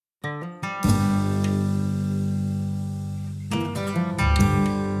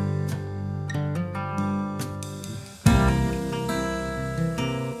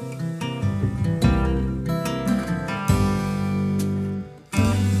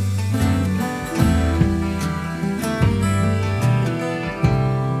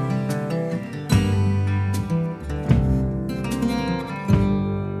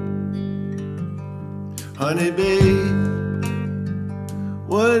Honeybee,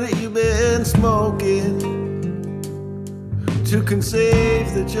 what have you been smoking to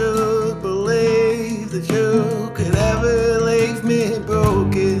conceive that you believe that you could ever leave me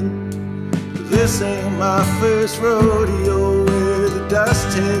broken? This ain't my first rodeo where the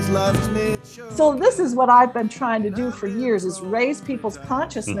dust has left me. So this is what I've been trying to do for years, is raise people's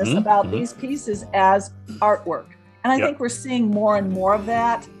consciousness about these pieces as artwork. And I think we're seeing more and more of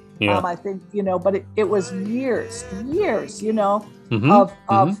that. I think, but it was years,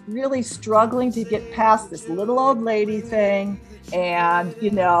 of really struggling to get past this little old lady thing. And,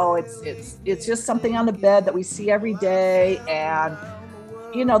 it's just something on the bed that we see every day. And,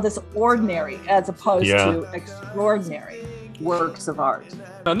 this ordinary as opposed to extraordinary works of art.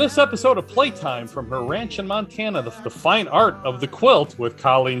 On this episode of Playtime from her ranch in Montana, the fine art of the quilt with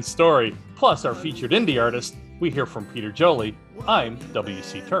Colleen's story, plus our featured indie artist, we hear from Peter Jolie. I'm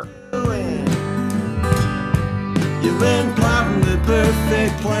W.C. Turk. You've been plotting the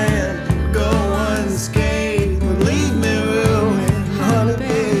perfect plan. Go unscathed and leave me ruined.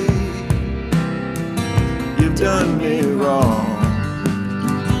 Honeybee, you've done me wrong.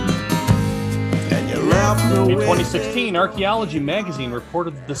 In 2016, Archaeology magazine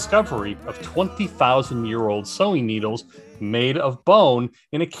reported the discovery of 20,000-year-old sewing needles made of bone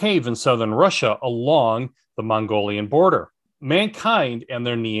in a cave in southern Russia along the Mongolian border. Mankind and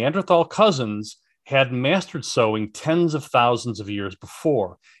their Neanderthal cousins had mastered sewing tens of thousands of years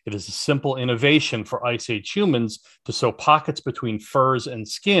before. It is a simple innovation for Ice Age humans to sew pockets between furs and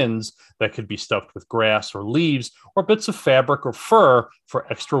skins that could be stuffed with grass or leaves or bits of fabric or fur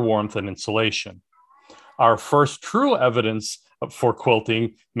for extra warmth and insulation. Our first true evidence for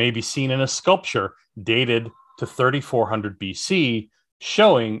quilting may be seen in a sculpture dated to 3400 BC,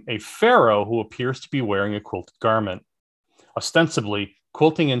 showing a pharaoh who appears to be wearing a quilted garment. Ostensibly,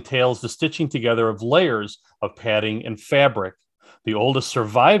 quilting entails the stitching together of layers of padding and fabric. The oldest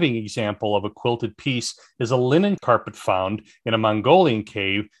surviving example of a quilted piece is a linen carpet found in a Mongolian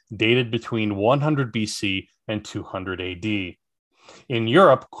cave dated between 100 BC and 200 AD. In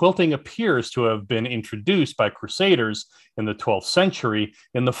Europe, quilting appears to have been introduced by crusaders in the 12th century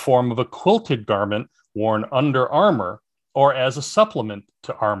in the form of a quilted garment worn under armor or as a supplement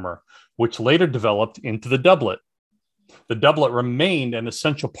to armor, which later developed into the doublet. The doublet remained an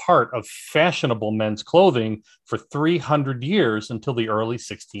essential part of fashionable men's clothing for 300 years until the early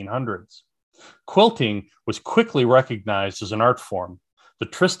 1600s. Quilting was quickly recognized as an art form. The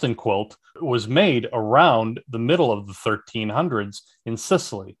Tristan quilt was made around the middle of the 1300s in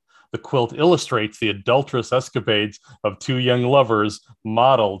Sicily. The quilt illustrates the adulterous escapades of two young lovers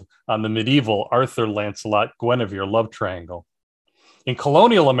modeled on the medieval Arthur Lancelot Guinevere love triangle. In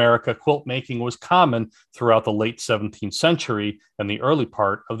colonial America, quilt making was common throughout the late 17th century and the early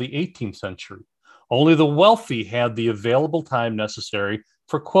part of the 18th century. Only the wealthy had the available time necessary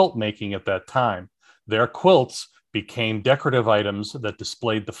for quilt making at that time. Their quilts became decorative items that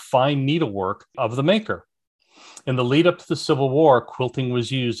displayed the fine needlework of the maker. In the lead up to the Civil War, quilting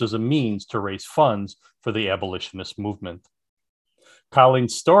was used as a means to raise funds for the abolitionist movement.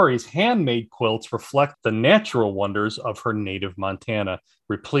 Colleen's story's handmade quilts reflect the natural wonders of her native Montana,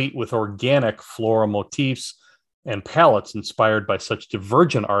 replete with organic floral motifs and palettes inspired by such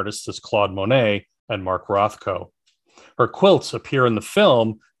divergent artists as Claude Monet and Mark Rothko. Her quilts appear in the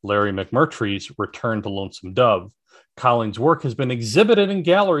film Larry McMurtry's Return to Lonesome Dove. Colleen's work has been exhibited in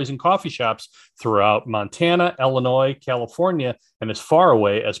galleries and coffee shops throughout Montana, Illinois, California, and as far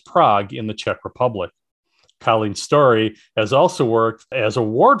away as Prague in the Czech Republic. Colleen's story has also worked as a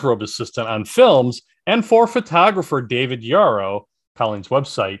wardrobe assistant on films and for photographer David Yarrow. Colleen's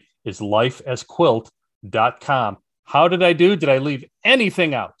website is lifeasquilt.com. How did I do? Did I leave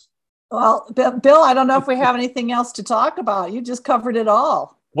anything out? Well, Bill, I don't know if we have anything else to talk about. You just covered it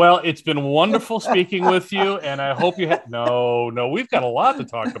all. Well, it's been wonderful speaking with you, and I hope you have. No, we've got a lot to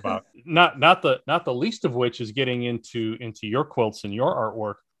talk about. Not the least of which is getting into your quilts and your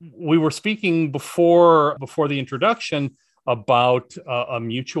artwork. We were speaking before the introduction about a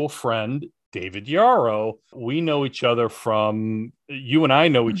mutual friend, David Yarrow. We know each other you and I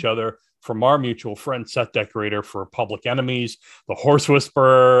know each other from our mutual friend, set decorator for Public Enemies, The Horse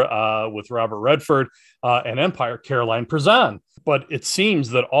Whisperer with Robert Redford, and Empire, Caroline Prezan. But it seems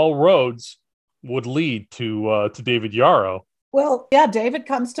that all roads would lead to David Yarrow. Well, yeah, David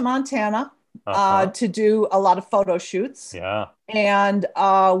comes to Montana to do a lot of photo shoots. Yeah. And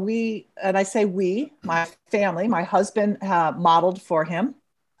my family, my husband modeled for him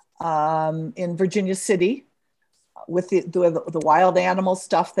in Virginia City with the wild animal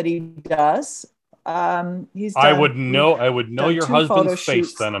stuff that he does. He's I done. would know. I would know done your 2 photo husband's face.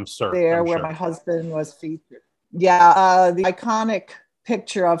 shoots Then I'm sure. there I'm where sure. my husband was featured. Yeah, the iconic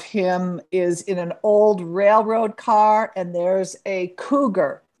picture of him is in an old railroad car, and there's a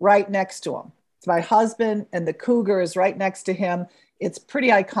cougar right next to him. It's my husband, and the cougar is right next to him. It's pretty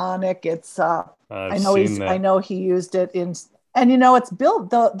iconic. It's I've seen that. I know he used it in, and it's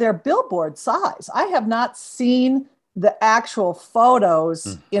they're billboard size. I have not seen the actual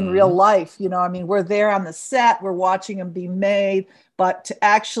photos in real life. I mean, we're there on the set, we're watching them be made, but to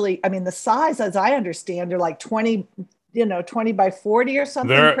actually, I mean, the size, as I understand, they're like 20 by 40 or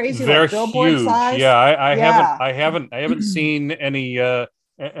something crazy, They're like billboard huge. size. Yeah, I Yeah. haven't seen any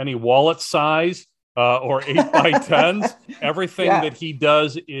wallet size or 8x10s. Everything Yeah. that he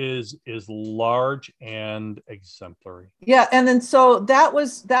does is large and exemplary. Yeah, and then so that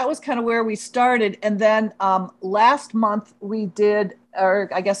was kind of where we started, and then last month we did, or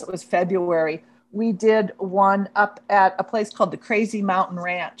I guess it was February, we did one up at a place called the Crazy Mountain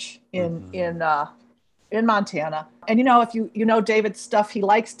Ranch in Montana. And if you know David's stuff, he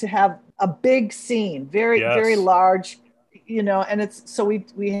likes to have a big scene, very very Yes. large, and it's so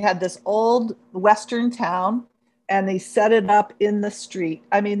we had this old western town, and they set it up in the street.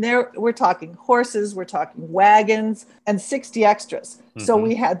 I mean, we're talking horses, we're talking wagons, and 60 extras. So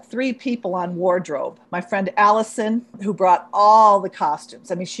we had 3 people on wardrobe. My friend Allison, who brought all the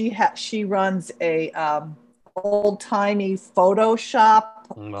costumes. I mean, she runs a old timey photo shop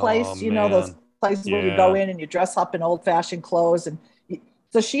Oh place. Those man. places where you go Yeah. in and you dress up in old fashioned clothes, and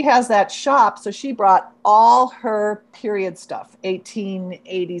so she has that shop. So she brought all her period stuff,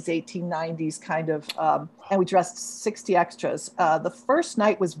 1880s, 1890s kind of, and we dressed 60 extras. The first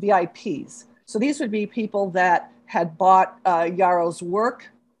night was VIPs. So these would be people that had bought Yarrow's work,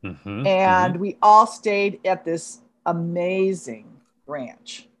 and we all stayed at this amazing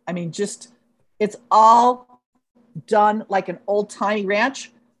ranch. I mean, it's all done like an old timey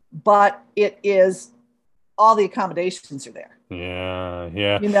ranch, but it is, all the accommodations are there. Yeah.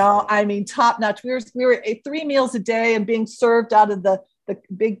 Yeah. I mean, top notch. We were 3 meals a day and being served out of the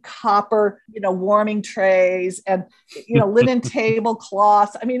big copper, warming trays, and linen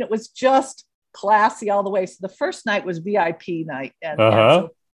tablecloths. I mean, it was just classy all the way. So the first night was VIP night, and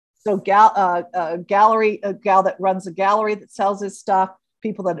gallery, a gal that runs a gallery that sells his stuff,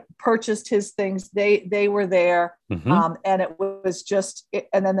 people that purchased his things, they were there, and it was just.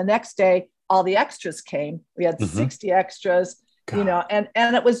 And then the next day, all the extras came. We had 60 extras, and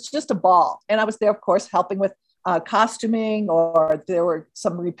it was just a ball. And I was there, of course, helping with costuming, or there were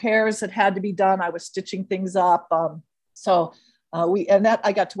some repairs that had to be done. I was stitching things up. I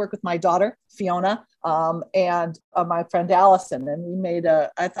got to work with my daughter, Fiona, and my friend Allison. And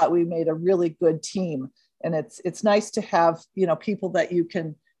I thought we made a really good team. And it's nice to have, people that you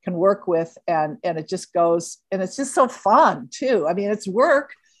can work with, and it just goes, and it's just so fun too. I mean, it's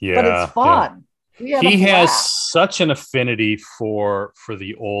work, but it's fun. Yeah. He has such an affinity for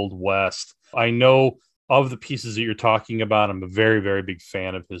the Old West. I know of the pieces that you're talking about. I'm a very, very big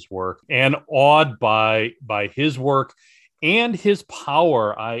fan of his work, and awed by his work and his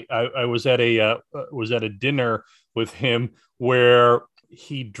power. I was at a dinner with him where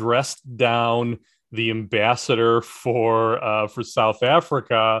he dressed down the ambassador for South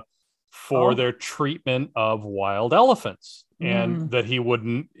Africa for their treatment of wild elephants, and that he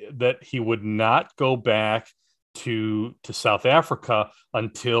would not go back to South Africa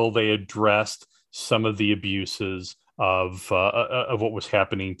until they addressed some of the abuses of what was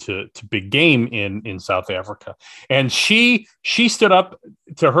happening to big game in South Africa. And she stood up,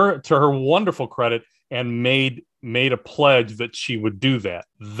 to her wonderful credit, and made a pledge that she would do that.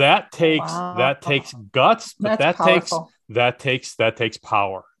 That takes guts, but that takes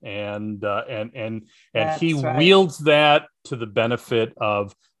power, and he wields that to the benefit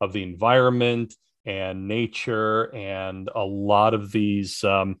of the environment and nature and a lot of these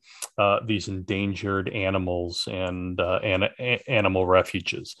endangered animals and animal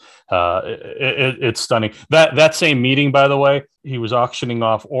refuges. It's stunning. That same meeting, by the way, he was auctioning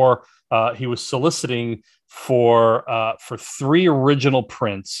off, or he was soliciting for 3 original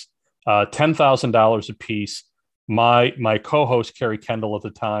prints, $10,000 a piece. My co-host Carrie Kendall at the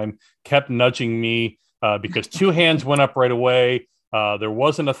time kept nudging me because 2 hands went up right away. There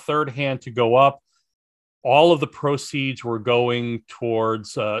wasn't a third hand to go up. All of the proceeds were going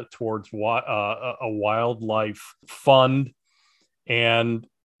towards a wildlife fund, and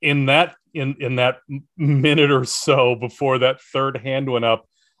in that minute or so before that third hand went up,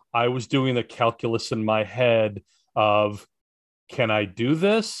 I was doing the calculus in my head of, can I do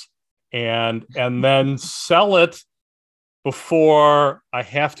this and then sell it before I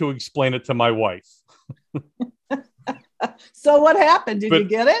have to explain it to my wife. So what happened? Did But you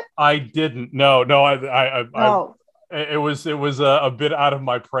get it? I didn't. No. No. It was a bit out of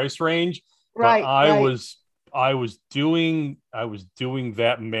my price range, but Right. Right. I was doing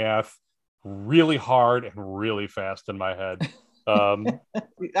that math really hard and really fast in my head.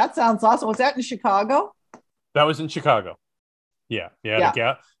 That sounds awesome. Was that in Chicago? That was in Chicago. Yeah,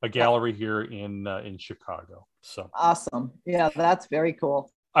 Yeah. a gallery here in Chicago. So Awesome. Yeah, that's very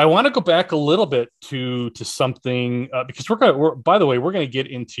cool. I want to go back a little bit to something because by the way, we're going to get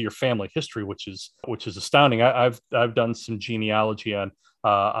into your family history, which is astounding. I've done some genealogy on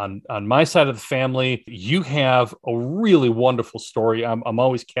my side of the family. You have a really wonderful story. I'm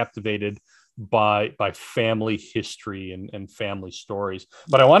always captivated by family history and family stories.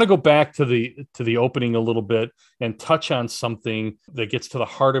 But I want to go back to the opening a little bit and touch on something that gets to the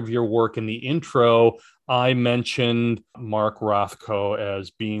heart of your work. In the intro, I mentioned Mark Rothko as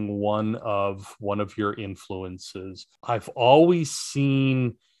being one of your influences. I've always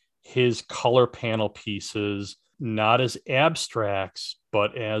seen his color panel pieces not as abstracts,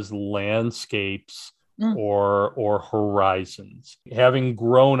 but as landscapes or horizons. Having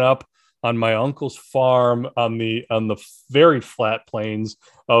grown up on my uncle's farm on the very flat plains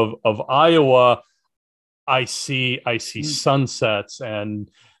of Iowa, I see sunsets and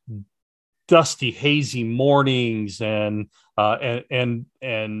dusty, hazy mornings and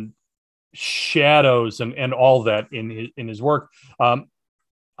shadows and all that in his work.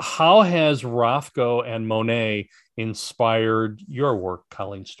 How has Rothko and Monet inspired your work,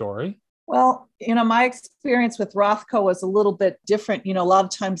 Colleen Story? Well, my experience with Rothko was a little bit different. A lot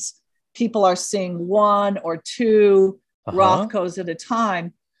of times people are seeing one or two Rothkos at a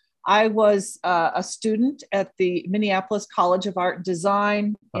time. I was a student at the Minneapolis College of Art and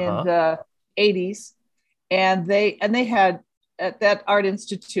Design in the 80s. And they had at that art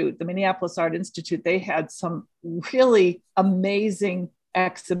institute, the Minneapolis Art Institute, they had some really amazing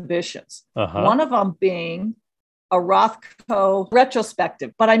exhibitions. One of them being a Rothko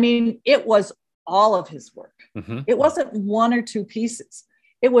retrospective, but I mean, it was all of his work. It wasn't one or two pieces.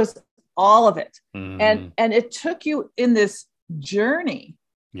 It was all of it. And it took you in this journey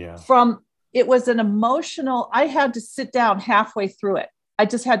from, it was an emotional, I had to sit down halfway through it. I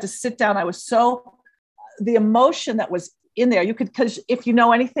just had to sit down. The emotion that was in there, because if you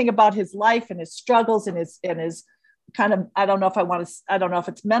know anything about his life and his struggles and his kind of, I don't know if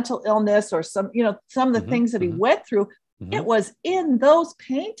it's mental illness or some of the things that he went through, it was in those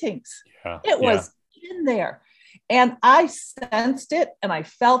paintings. It was in there. And I sensed it and I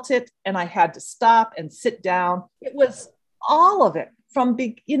felt it and I had to stop and sit down. It was all of it from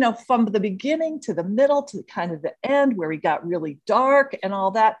the beginning to the middle to kind of the end where he got really dark and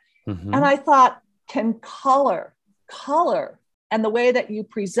all that. And I thought, can color and the way that you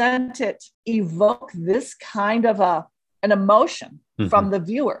present it evoke this kind of an emotion from the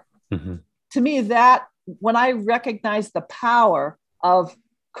viewer? To me, that when I recognized the power of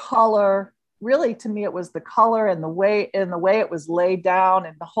color, really, to me, it was the color and the way it was laid down,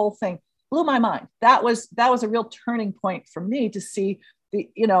 and the whole thing blew my mind. That was a real turning point for me to see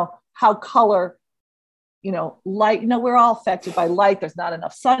how color, light, we're all affected by light. There's not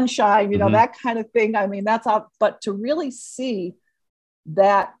enough sunshine, that kind of thing. I mean, that's all, but to really see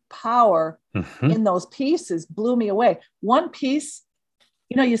that power in those pieces blew me away. One piece,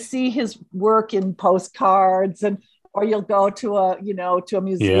 you see his work in postcards or you'll go to a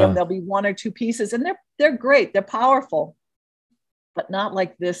museum, there'll be one or two pieces and they're great. They're powerful, but not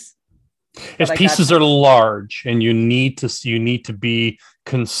like this. His pieces are large and you need to be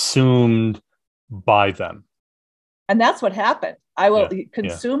consumed by them. And that's what happened. I was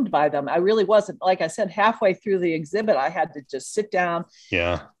consumed by them. I really wasn't. Like I said, halfway through the exhibit, I had to just sit down,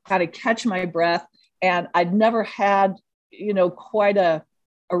 kind of catch my breath. And I'd never had, quite a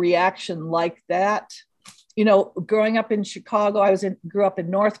reaction like that. Growing up in Chicago, grew up in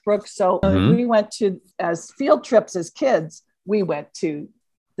Northbrook. So we went to, as field trips as kids, we went to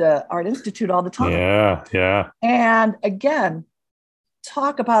the Art Institute all the time. Yeah. And again,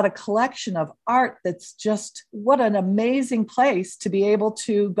 talk about a collection of art that's just, what an amazing place to be able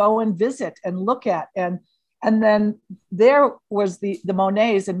to go and visit and look at. And then there was the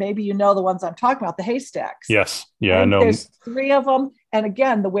Monets, and maybe the ones I'm talking about, the haystacks. Yes. Yeah, I know. There's three of them. And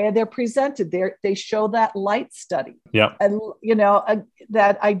again, the way they're presented, they show that light study. Yeah. And,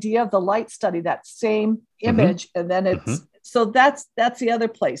 that idea of the light study, that same image. And then it's, so that's the other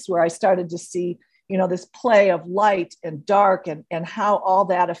place where I started to see, this play of light and dark and how all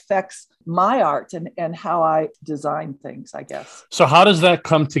that affects my art and how I design things, I guess. So how does that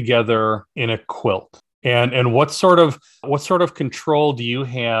come together in a quilt? And what sort of control do you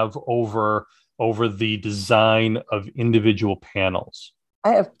have over the design of individual panels?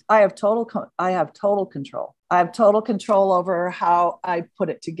 I have total control. I have total control over how I put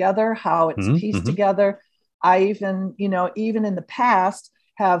it together, how it's pieced together. I even, even in the past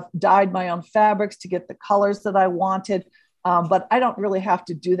have dyed my own fabrics to get the colors that I wanted. But I don't really have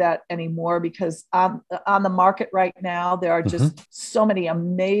to do that anymore because on the market right now, there are just so many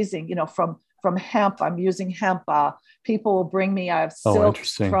amazing, from hemp. I'm using hemp. People will bring me, I have silk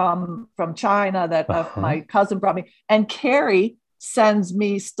from China that my cousin brought me. And Carrie sends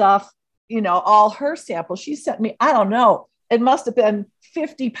me stuff, all her samples. She sent me, I don't know, it must have been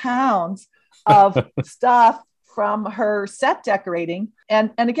 50 pounds of stuff from her set decorating.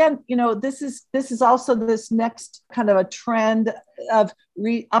 And again, this is also this next kind of a trend of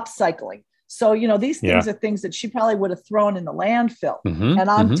upcycling. So, these things are things that she probably would have thrown in the landfill, and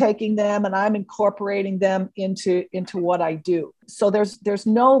I'm taking them and I'm incorporating them into what I do. So there's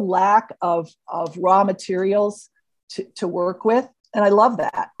no lack of raw materials to work with. And I love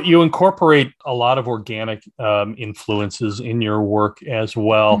that. You incorporate a lot of organic influences in your work as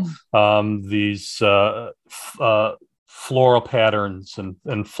well. These floral patterns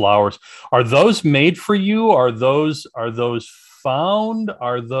and flowers. Are those made for you? Are those found?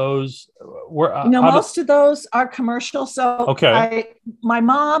 Are those most of those are commercial. So my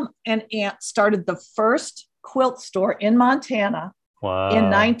mom and aunt started the first quilt store in Montana. Wow. In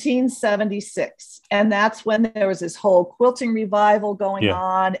 1976. And that's when there was this whole quilting revival going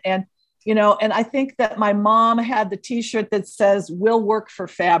on. And, and I think that my mom had the t-shirt that says, "We'll work for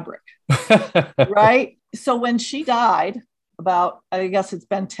fabric." Right. So when she died about, I guess it's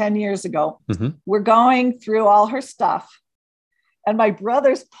been 10 years ago, we're going through all her stuff. And my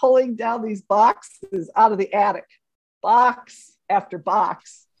brother's pulling down these boxes out of the attic, box after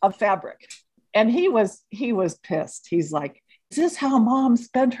box of fabric. And he was pissed. He's like, "Is this how Mom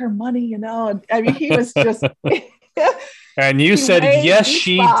spent her money?" And I mean, he was just. And you said, "Yes,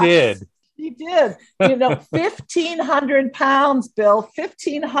 she did." She did. 1,500 pounds, Bill.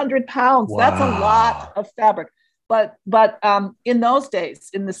 1,500 pounds. Wow. That's a lot of fabric. But in those days,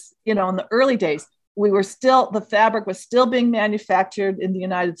 in the early days, the fabric was still being manufactured in the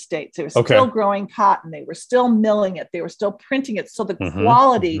United States. They were still growing cotton. They were still milling it. They were still printing it. So the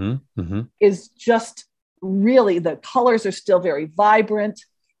quality is just. Really, the colors are still very vibrant.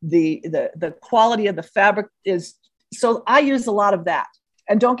 The quality of the fabric is, so I use a lot of that.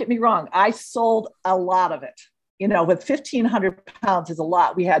 And don't get me wrong, I sold a lot of it. With 1,500 pounds is a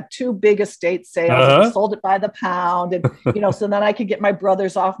lot. We had 2 big estate sales. We sold it by the pound. And, so then I could get my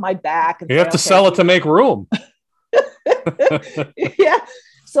brothers off my back. And you have to sell it to make room. Yeah.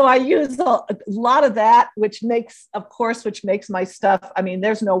 So I use a lot of that, which makes my stuff. I mean,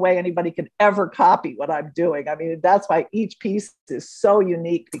 there's no way anybody could ever copy what I'm doing. I mean, that's why each piece is so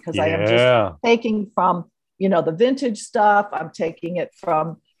unique, because I am just taking from, the vintage stuff. I'm taking it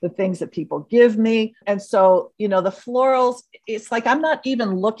from the things that people give me. And so, the florals, it's like, I'm not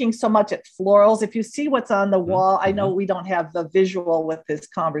even looking so much at florals. If you see what's on the wall, I know we don't have the visual with this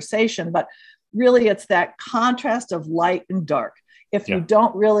conversation, but really it's that contrast of light and dark. If you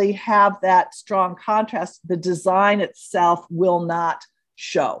don't really have that strong contrast, the design itself will not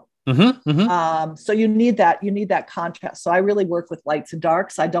show. So you need that contrast. So I really work with lights and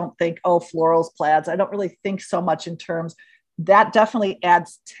darks. I don't think, florals, plaids. I don't really think so much in terms that definitely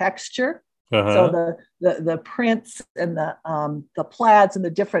adds texture. So the prints and the plaids and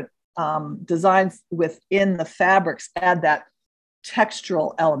the different designs within the fabrics add that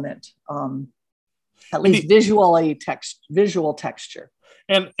textural element. At least visual texture.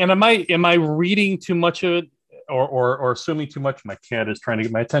 And am I reading too much of it, or assuming too much? My cat is trying to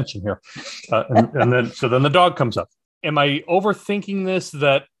get my attention here, and then the dog comes up. Am I overthinking this?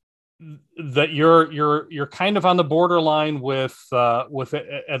 That you're kind of on the borderline with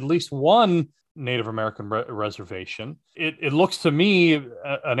at least one Native American reservation. It looks to me,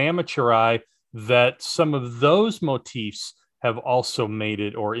 an amateur eye, that some of those motifs have also made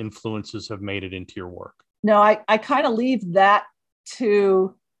it, or influences have made it into your work. No, I kind of leave that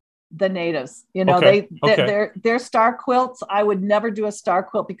to the natives. They're star quilts. I would never do a star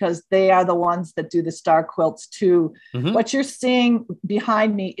quilt because they are the ones that do the star quilts too. What you're seeing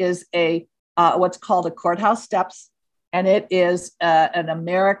behind me is what's called a courthouse steps, and it is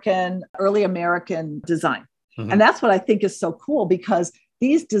an early American design. And that's what I think is so cool, because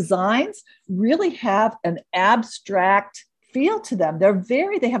these designs really have an abstract feel to them.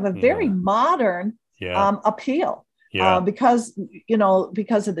 They have a very modern appeal. Yeah. Because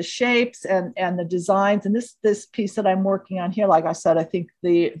of the shapes and the designs. And this piece that I'm working on here, like I said, I think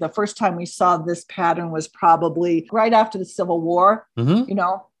the first time we saw this pattern was probably right after the Civil War,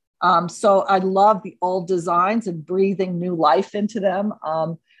 so I love the old designs and breathing new life into them,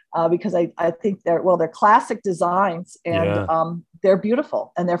 because I think they're classic designs, and they're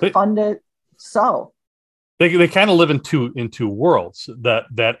beautiful and they're fun to sew. They kind of live in two worlds,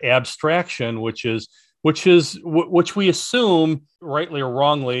 that abstraction, which we assume, rightly or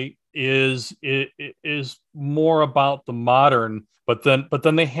wrongly, is more about the modern, but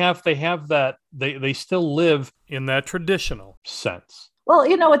then they have that they still live in that traditional sense. Well,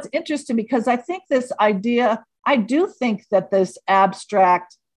 it's interesting because I think this idea, I do think that this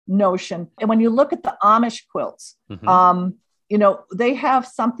abstract notion, and when you look at the Amish quilts, they have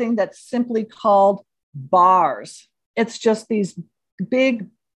something that's simply called bars. It's just these big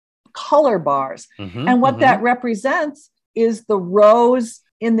color bars. And what that represents is the rows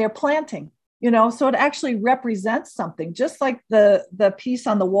in their planting, so it actually represents something, just like the piece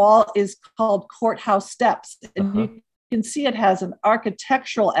on the wall is called Courthouse Steps. And you can see it has an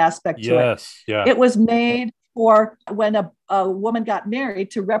architectural aspect to it. Yeah. It was made for when a woman got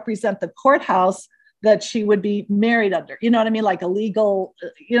married to represent the courthouse that she would be married under, you know what I mean? Like a legal,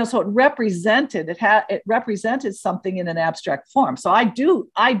 so it represented something in an abstract form. So I do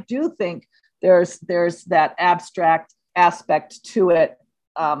think there's that abstract aspect to it.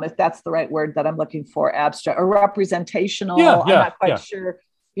 If that's the right word that I'm looking for, abstract or representational. I'm not quite sure,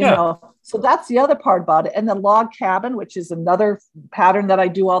 so that's the other part about it. And the log cabin, which is another pattern that I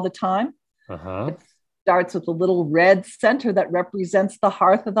do all the time. It starts with a little red center that represents the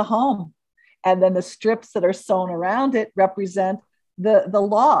hearth of the home. And then the strips that are sewn around it represent the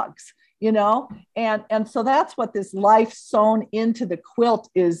logs, and so that's what this life sewn into the quilt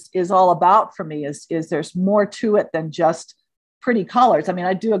is all about for me, is there's more to it than just pretty colors. I mean,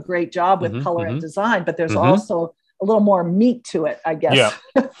 I do a great job with color and design, but there's also a little more meat to it, I guess.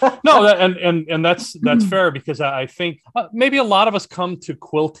 Yeah. No, and that's fair, because I think maybe a lot of us come to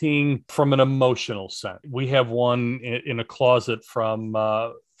quilting from an emotional sense. We have one in a closet from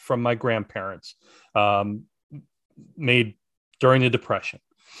my grandparents, made during the Depression.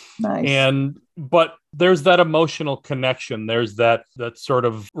 Nice. But there's that emotional connection. There's that sort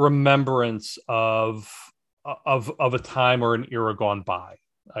of remembrance of a time or an era gone by,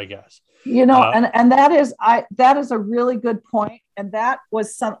 I guess. And that is a really good point. And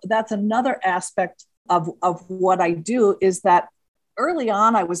that's another aspect of what I do, is that early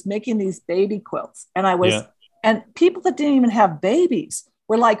on I was making these baby quilts, and and people that didn't even have babies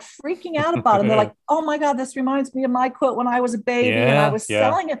were like freaking out about it. And they're like, oh my God, this reminds me of my quilt when I was a baby. And I was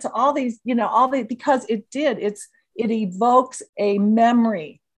selling it to all these, because it evokes a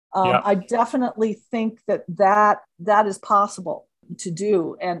memory. I definitely think that is possible to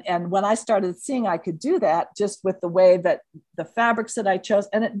do. And when I started seeing I could do that just with the way that the fabrics that I chose,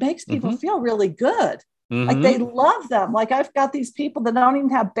 and it makes people feel really good. Like they love them. Like I've got these people that don't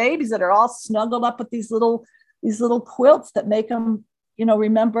even have babies that are all snuggled up with these little quilts that make them,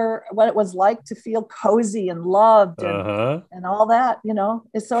 remember what it was like to feel cozy and loved and all that,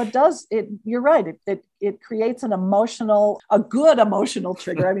 So it does, you're right. It creates a good emotional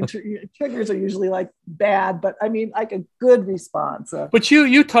trigger. I mean, triggers are usually like bad, but I mean, like a good response. But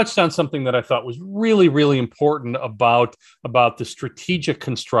you touched on something that I thought was really, really important about the strategic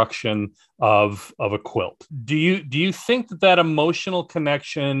construction of a quilt. Do you think that emotional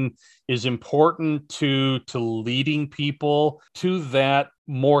connection is important to leading people to that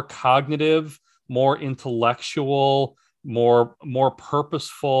more cognitive, more intellectual, more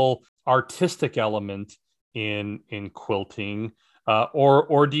purposeful, artistic element in quilting,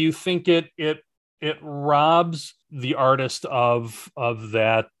 or do you think it robs the artist of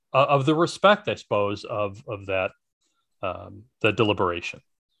that of the respect, I suppose, of that the deliberation?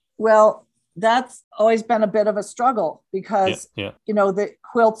 Well, that's always been a bit of a struggle, because the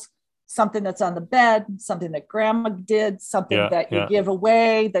quilts, something that's on the bed, something that grandma did, something that you give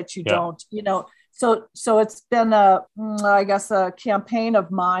away, that you don't, so it's been a campaign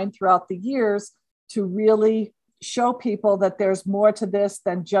of mine throughout the years to really show people that there's more to this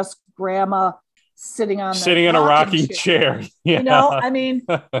than just grandma sitting in a rocking chair. I mean,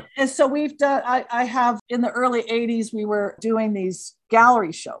 and so we've done, I have, in the early 80s, we were doing these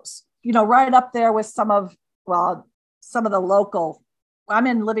gallery shows, right up there with some of the local. I'm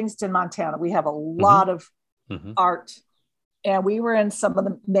in Livingston, Montana. We have a lot of art, and we were in some of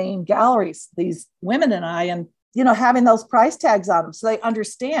the main galleries, these women and I, and, having those price tags on them so they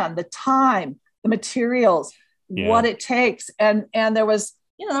understand the time, the materials, what it takes. And there was,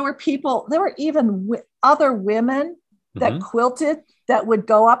 there were people, there were even other women that quilted that would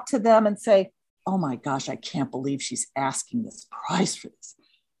go up to them and say, oh my gosh, I can't believe she's asking this price for this.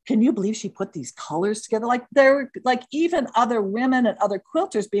 Can you believe she put these colors together? Like there were like even other women and other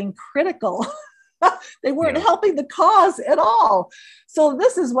quilters being critical. They weren't helping the cause at all. So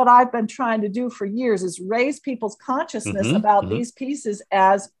this is what I've been trying to do for years, is raise people's consciousness about these pieces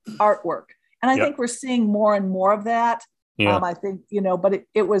as artwork. And I think we're seeing more and more of that. I think, but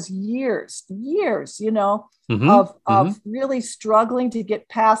it was years, of really struggling to get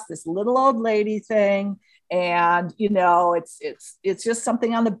past this little old lady thing. And, it's just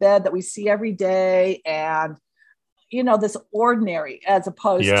something on the bed that we see every day. And, this ordinary as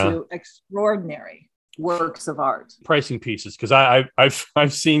opposed to extraordinary works of art. Pricing pieces, because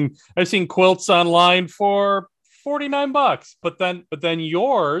I've seen quilts online for $49, but then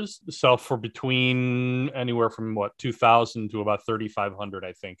yours sell for between anywhere from $2,000 to about $3,500,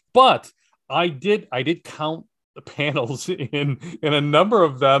 I think. But I did count the panels in a number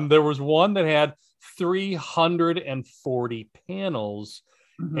of them. There was one that had 340 panels,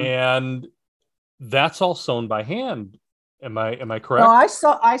 and that's all sewn by hand. Am I correct? No, I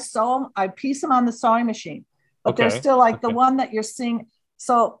sew them. I piece them on the sewing machine, but they're still like the one that you're seeing.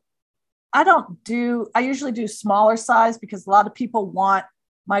 So I usually do smaller size because a lot of people want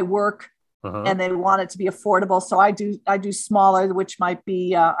my work and they want it to be affordable. So I do smaller, which might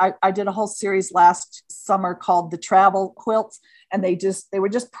be, I did a whole series last summer called the travel quilts, and they were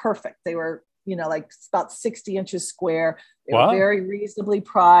just perfect. They were, like about 60 inches square. They were very reasonably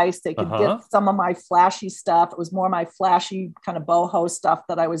priced. They could get some of my flashy stuff. It was more my flashy kind of boho stuff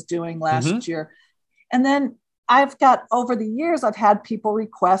that I was doing last year. And then over the years, I've had people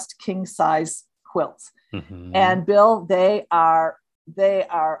request king size quilts. And Bill, they are they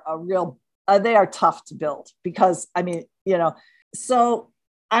are tough to build because so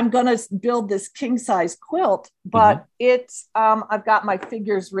I'm going to build this king size quilt, but it's, I've got my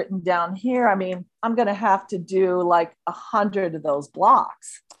figures written down here. I mean, I'm going to have to do like 100 of those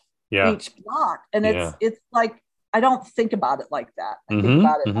blocks, each block. And it's like, I don't think about it like that. I think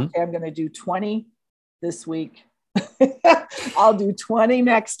about it. Okay, I'm going to do 20 this week. I'll do 20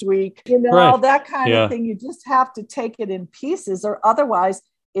 next week, that kind of thing. You just have to take it in pieces or otherwise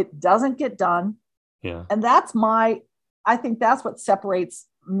it doesn't get done. And I think that's what separates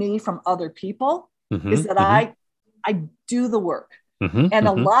me from other people is that I do the work and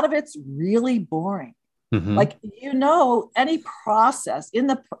a lot of it's really boring. Like, any process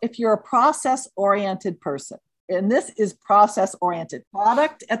if you're a process oriented person, and this is process oriented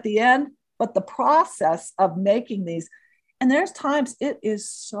product at the end, but the process of making these, and there's times it is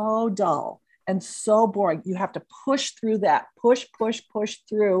so dull and so boring. You have to push through that, push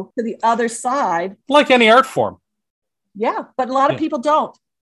through to the other side. Like any art form. Yeah, but a lot of people don't.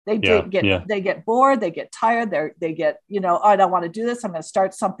 They get bored, they get tired, they get, I don't want to do this. I'm going to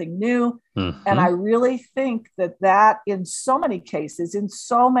start something new. And I really think that in so many cases, in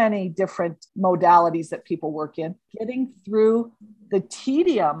so many different modalities that people work in, getting through the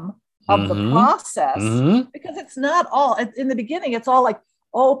tedium of the process, because it's not all in the beginning, it's all like,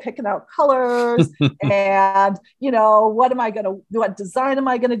 picking out colors and, what design am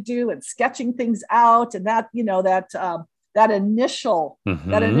I going to do, and sketching things out, and that, that initial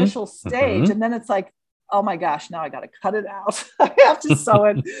stage. And then it's like, oh my gosh, now I got to cut it out. I have to sew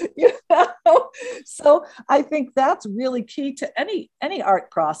it, So I think that's really key to any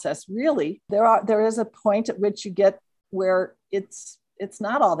art process. Really, there is a point at which you get where it's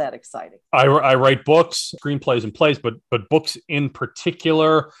not all that exciting. I write books, screenplays and plays, but books in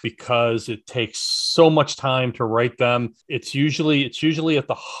particular, because it takes so much time to write them. It's usually at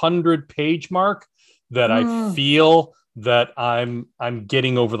the 100-page mark that I feel that I'm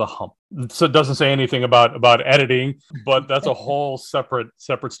getting over the hump. So it doesn't say anything about editing, but that's a whole separate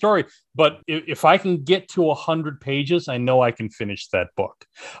story. But if I can get to 100 pages, I know I can finish that book.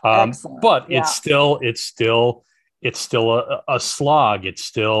 But it's still a slog. It's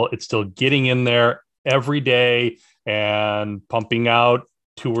still getting in there every day and pumping out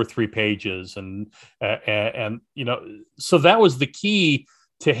 2 or 3 pages. And so that was the key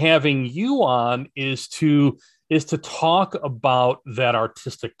to having you on, is to talk about that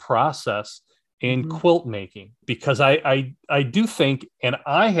artistic process in quilt making, because I do think, and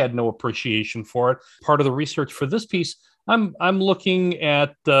I had no appreciation for it. Part of the research for this piece, I'm looking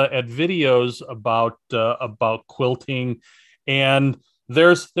at videos about quilting, and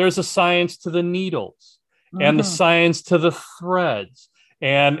there's a science to the needles and the science to the threads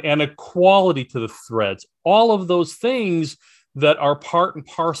and a quality to the threads. All of those things that are part and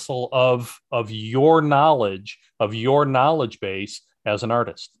parcel of your knowledge base as an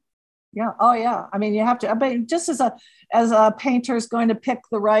artist. Yeah. Oh, yeah. I mean, you have to. I mean, just as a painter is going to pick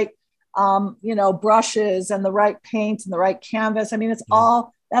the right, brushes and the right paint and the right canvas. I mean, it's Yeah.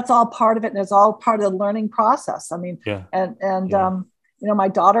 all that's all part of it, and it's all part of the learning process. I mean, Yeah. and Yeah. my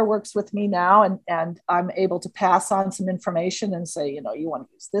daughter works with me now, and I'm able to pass on some information and say, you want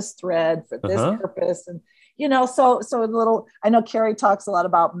to use this thread for this Uh-huh. purpose, and so a little. I know Carrie talks a lot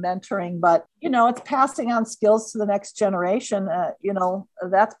about mentoring, but it's passing on skills to the next generation.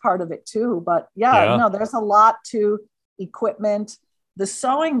 That's part of it too. But yeah, Yeah. no, there's a lot to equipment. The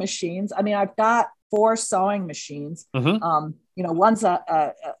sewing machines. I mean, I've got 4 sewing machines. Hmm. One's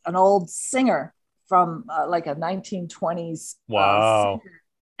an old Singer from like a 1920s Wow. Singer,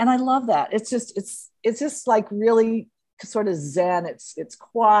 and I love that. It's just like really sort of zen. It's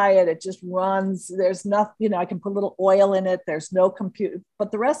quiet. It just runs. There's nothing. I can put a little oil in it. There's no computer,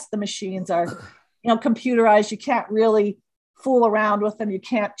 but the rest of the machines are, computerized. You can't really fool around with them. You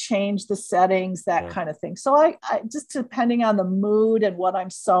can't change the settings, that Yeah. kind of thing. So I just, depending on the mood and what I'm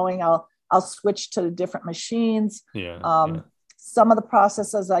sewing, I'll switch to the different machines. Yeah. Yeah. Some of the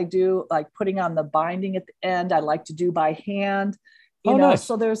processes I do, like putting on the binding at the end, I like to do by hand. Oh, nice.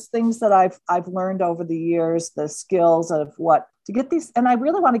 So there's things that I've learned over the years, the skills of what to get these, and I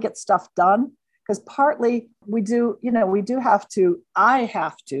really want to get stuff done, because partly I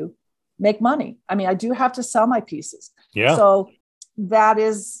have to make money. I mean, I do have to sell my pieces. Yeah. So that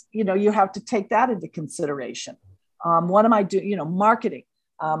is, you have to take that into consideration. What am I doing? Marketing.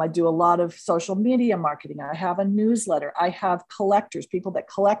 I do a lot of social media marketing. I have a newsletter. I have collectors, people that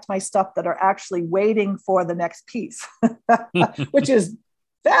collect my stuff that are actually waiting for the next piece, which is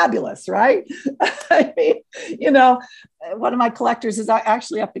fabulous, right? I mean, one of my collectors is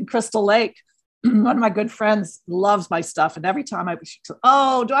actually up in Crystal Lake. One of my good friends loves my stuff. And every time she says,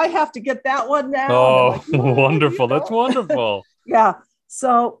 "Oh, do I have to get that one now?" And I'm Oh, like, "Yeah, wonderful. That's wonderful. yeah.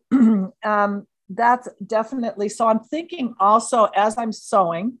 So that's definitely, so I'm thinking also as I'm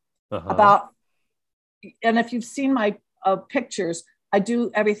sewing Uh-huh. about, and if you've seen my pictures, I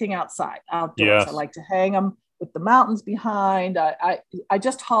do everything outdoors. I Yes. like to hang them with the mountains behind. I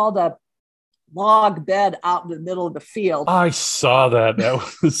just hauled a log bed out in the middle of the field. I saw that. That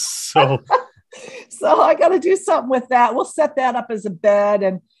was so. So I got to do something with that. We'll set that up as a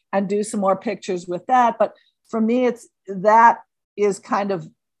bed and do some more pictures with that. But for me, that is kind of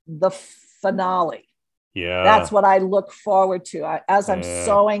the finale. That's Yeah. what I look forward to as I'm Yeah.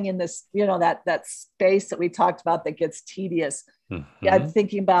 sewing in this, that space that we talked about that gets tedious. Yeah, I'm Hmm.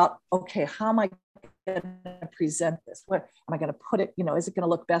 thinking about, okay, how am I going to present this? Where am I going to put it? Is it going to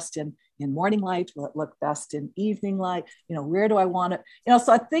look best in morning light? Will it look best in evening light? Where do I want it?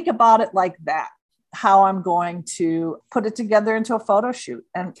 So I think about it like that, how I'm going to put it together into a photo shoot.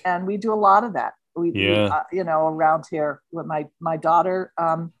 And we do a lot of that. We Yeah. around here with my daughter,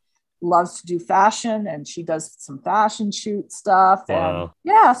 loves to do fashion, and she does some fashion shoot stuff. And Wow.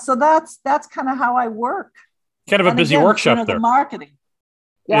 yeah, so that's kind of how I work. Kind of a And busy again, workshop the there. marketing.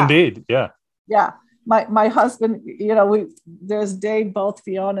 Yeah. Indeed. Yeah. Yeah. My husband, there's a day both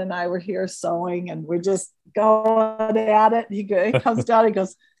Fiona and I were here sewing, and we're just going at it. He comes down, he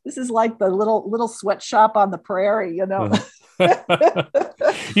goes, "This is like the little sweatshop on the prairie."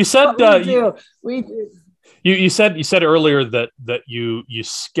 You said We do. you said earlier that you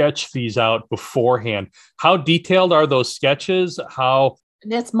sketch these out beforehand. How detailed are those sketches? How?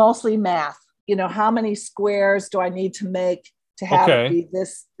 And it's mostly math. How many squares do I need to make to have it Okay. be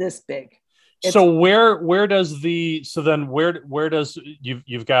this big? So where does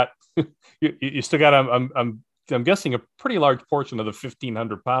you've got you still got I'm guessing a pretty large portion of the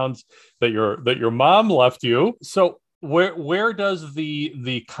 1,500 pounds that your mom left you. So where does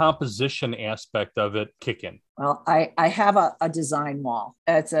the composition aspect of it kick in? Well, I have a design wall.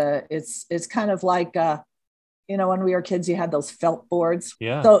 It's kind of like when we were kids, you had those felt boards.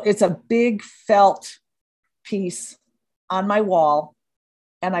 Yeah. So it's a big felt piece on my wall,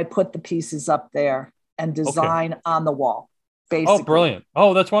 and I put the pieces up there and design on the wall, basically. Oh, brilliant.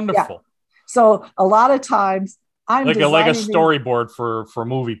 Oh, that's wonderful. Yeah. So a lot of times I'm like a designing storyboard for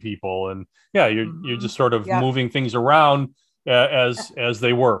movie people, and yeah, you're just sort of moving things around as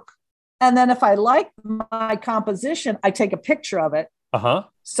they work. And then if I like my composition, I take a picture of it,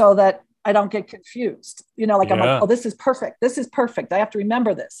 so that I don't get confused. I'm like, "Oh, this is perfect. This is perfect. I have to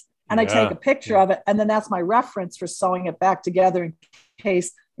remember this." And I take a picture of it, and then that's my reference for sewing it back together in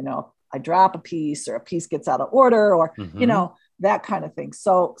case, I drop a piece or a piece gets out of order, or, that kind of thing.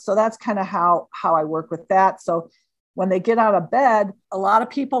 So that's kind of how I work with that. So when they get out of bed, a lot of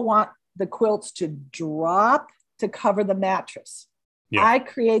people want the quilts to drop to cover the mattress. Yeah. I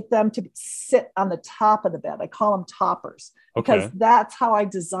create them to sit on the top of the bed. I call them toppers because that's how I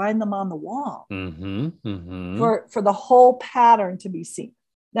design them on the wall for the whole pattern to be seen.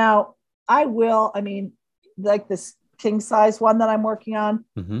 Now, like this king size one that I'm working on,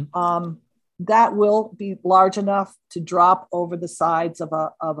 that will be large enough to drop over the sides of a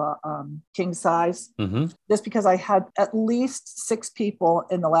king size, just because I had at least 6 people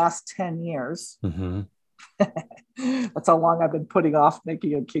in the last 10 years. That's how long I've been putting off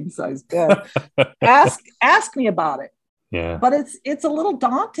making a king size bed. Ask me about it. Yeah. But it's a little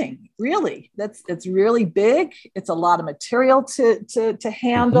daunting, really. It's really big. It's a lot of material to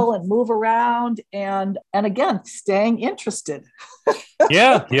handle and move around, and again, staying interested.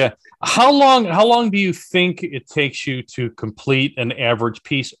 Yeah. How long do you think it takes you to complete an average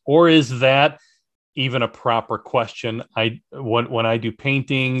piece, or is that even a proper question? When I do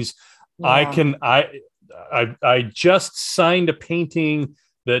paintings, I just signed a painting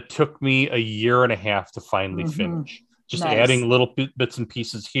that took me a year and a half to finally finish. Just adding little bits and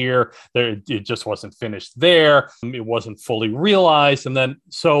pieces here. It just wasn't finished there. It wasn't fully realized, and then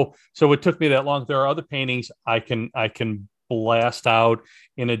so it took me that long. There are other paintings I can blast out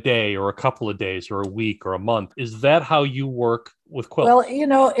in a day or a couple of days or a week or a month. Is that how you work with quilts? Well,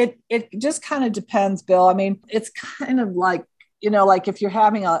 it just kind of depends, Bill. I mean, it's kind of like, like if you're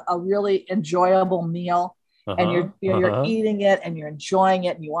having a really enjoyable meal and you're eating it and you're enjoying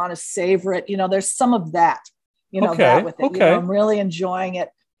it and you want to savor it, there's some of that, that with it. I'm really enjoying it.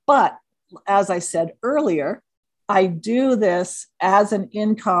 But as I said earlier, I do this as an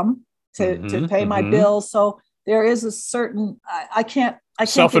income to pay my bills. So there is a certain, I can't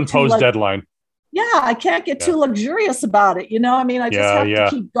self-imposed deadline. Yeah, I can't get too luxurious about it. I just have to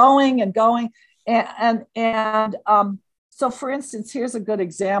keep going and going. And so for instance, here's a good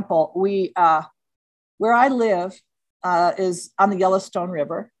example. We, where I live is on the Yellowstone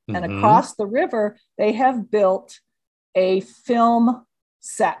River, and across the river, they have built a film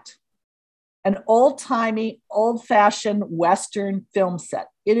set, an old-timey, old-fashioned Western film set.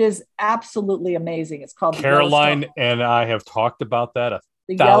 It is absolutely amazing. It's called Caroline and I have talked about that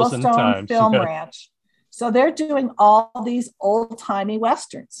the 1,000 Yellowstone times. Film Ranch. So they're doing all these old-timey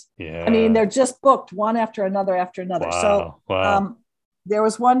Westerns. Yeah. I mean, they're just booked one after another after another. Wow. There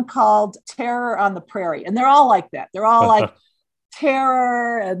was one called Terror on the Prairie, and they're all like that. They're all like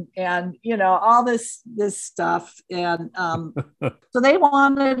terror and all this stuff. And so they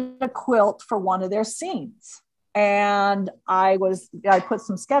wanted a quilt for one of their scenes. And I put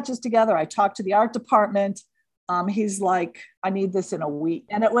some sketches together. I talked to the art department. He's like, I need this in a week.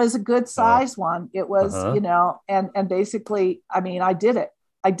 And it was a good size one. It was, and basically, I mean, I did it.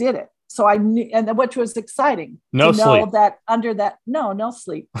 So I knew, and which was exciting. No sleep. That under that, no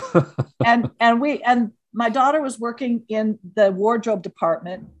sleep. and my daughter was working in the wardrobe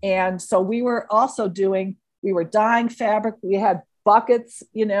department. And so we were dyeing fabric. We had buckets,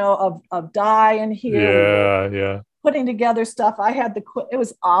 of dye in here. Yeah. Putting together stuff. It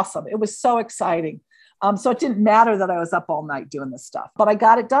was awesome. It was so exciting. So it didn't matter that I was up all night doing this stuff, but I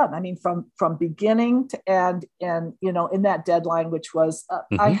got it done. I mean, from beginning to end, and in that deadline, which was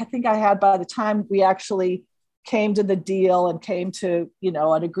I think I had, by the time we actually came to the deal and came to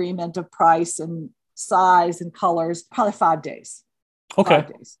an agreement of price and size and colors, probably 5 days. Okay.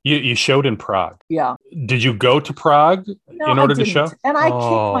 5 days. You showed in Prague. Yeah. Did you go to Prague in order to show? And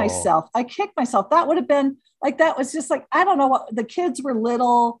I kicked myself. That would have been like, that was just like, I don't know what, the kids were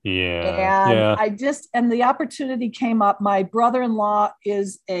little. Yeah. And the opportunity came up. My brother-in-law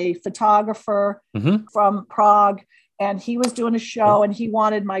is a photographer from Prague, and he was doing a show and he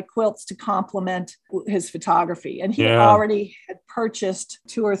wanted my quilts to complement his photography. And he already had purchased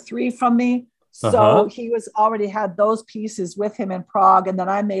 2 or 3 from me. So he already had those pieces with him in Prague. And then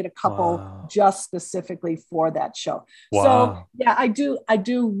I made a couple just specifically for that show. Wow. So yeah, I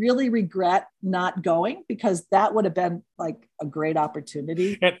do really regret not going, because that would have been like a great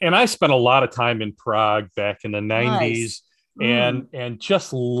opportunity. And I spent a lot of time in Prague back in the 90s. Nice. And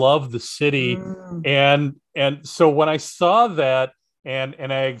just loved the city. And so when I saw that,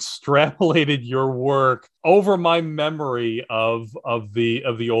 and I extrapolated your work over my memory of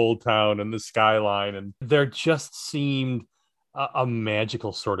the old town and the skyline, and there just seemed a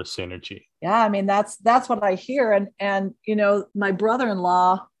magical sort of synergy. Yeah, I mean, that's what I hear. And my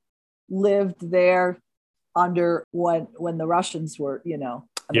brother-in-law lived there under when the Russians were,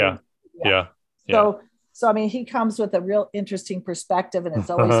 Yeah. So I mean, he comes with a real interesting perspective, and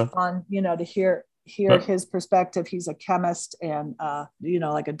it's always fun, to hear his perspective. He's a chemist and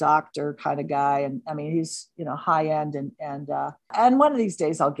like a doctor kind of guy, and I mean, he's high end, and one of these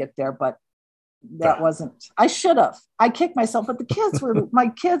days I'll get there, but that wasn't, I should have. I kicked myself, but my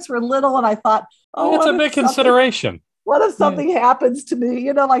kids were little, and I thought, oh, it's a big consideration. What if something happens to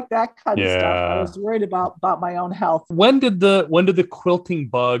me? Like that kind of stuff. I Yeah. was worried about my own health. When did the quilting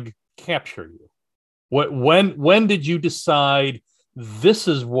bug capture you? When did you decide this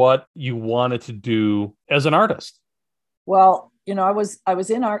is what you wanted to do as an artist? Well, I was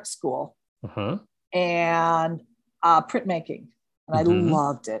in art school Uh-huh. and printmaking, and I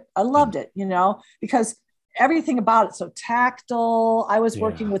loved it. I loved it, because everything about it so tactile. I was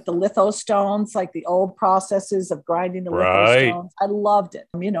working with the lithostones, like the old processes of grinding the lithostones. I loved it.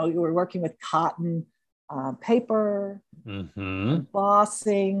 You were working with cotton, paper,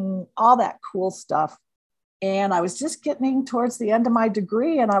 embossing, all that cool stuff. And I was just getting towards the end of my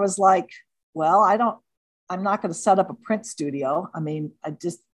degree, and I was like, well, I'm not going to set up a print studio. I mean, I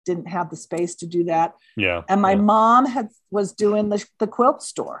just didn't have the space to do that. Yeah. And my mom was doing the quilt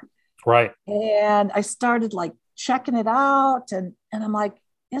store. Right. And I started like checking it out, and I'm like,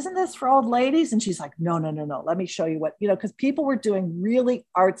 isn't this for old ladies? And she's like, no. Let me show you what, because people were doing really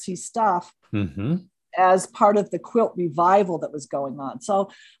artsy stuff as part of the quilt revival that was going on. So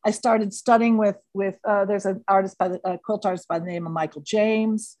I started studying with there's an artist quilt artist by the name of Michael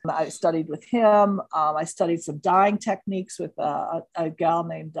James. I studied with him. I studied some dyeing techniques with a gal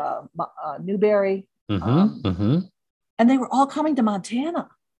named Newberry. And they were all coming to Montana.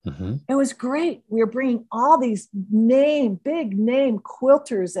 It was great. We were bringing all these big name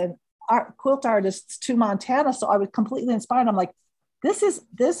quilters and quilt artists to Montana. So I was completely inspired. I'm like, this is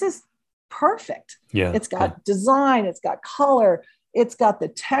perfect. Yeah. It's got design, it's got color, it's got the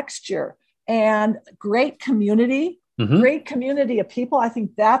texture, and great community of people. I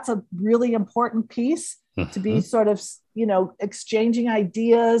think that's a really important piece to be sort of, exchanging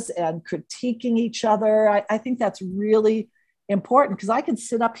ideas and critiquing each other. I think that's really important, because I can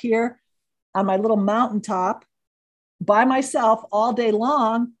sit up here on my little mountaintop by myself all day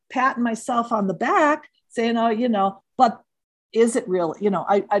long, patting myself on the back, saying, but is it real?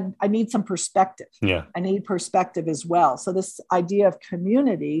 I need some perspective. Yeah. I need perspective as well. So this idea of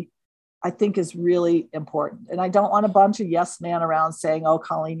community, I think, is really important. And I don't want a bunch of yes men around saying, oh,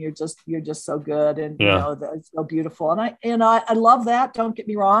 Colleen, you're just so good. And, it's so beautiful. And I love that. Don't get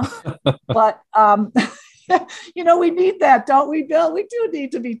me wrong. But, we need that, don't we, Bill? We do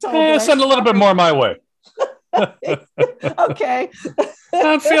need to be told. Send a little bit more my way. Okay.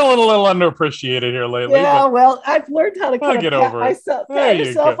 I'm feeling a little underappreciated here lately. Yeah, well, I've learned how to get over myself, pat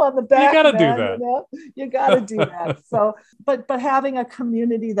yourself on the back. You got to do that. You got to do that. So, but having a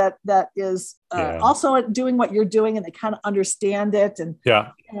community that is also doing what you're doing, and they kind of understand it, and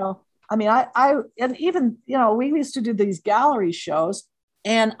I mean, and even we used to do these gallery shows.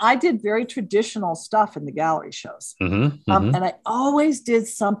 And I did very traditional stuff in the gallery shows. And I always did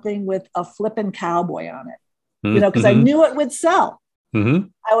something with a flippin' cowboy on it, because I knew it would sell. I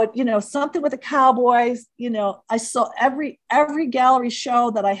would, something with the cowboys, I saw every gallery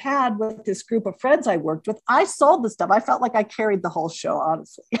show that I had with this group of friends I worked with. I sold the stuff. I felt like I carried the whole show,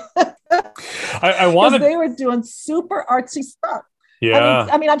 honestly. I wanted, they were doing super artsy stuff. Yeah.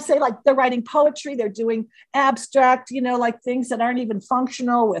 I mean, I'm saying, like, they're writing poetry, they're doing abstract, like things that aren't even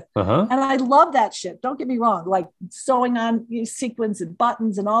functional with. And I love that shit. Don't get me wrong, like sewing on sequins and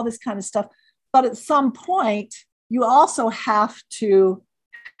buttons and all this kind of stuff. But at some point, you also have to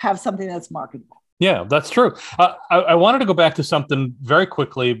have something that's marketable. Yeah, that's true. I wanted to go back to something very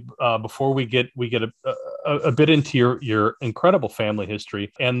quickly before we get a bit into your incredible family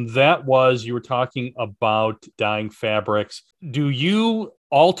history, and that was, you were talking about dyeing fabrics. Do you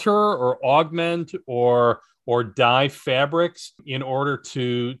alter or augment or dye fabrics in order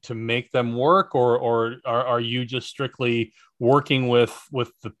to make them work, or are you just strictly working with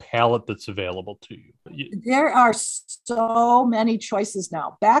the palette that's available to you? There are so many choices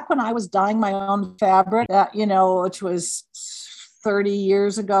now. Back when I was dyeing my own fabric, which was 30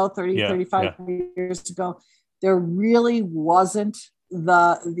 years ago, 35 years ago, there really wasn't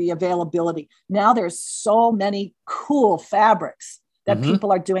the availability. Now there's so many cool fabrics that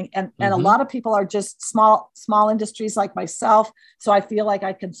people are doing. And a lot of people are just small industries like myself. So I feel like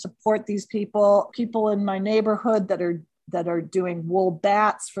I can support these people in my neighborhood that are doing wool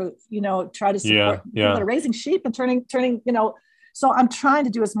bats for, try to support people that are raising sheep and turning, so I'm trying to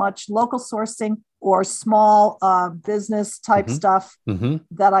do as much local sourcing or small business type stuff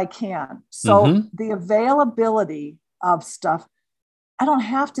that I can. So the availability of stuff, I don't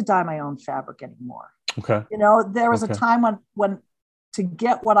have to dye my own fabric anymore. Okay. There was a time when to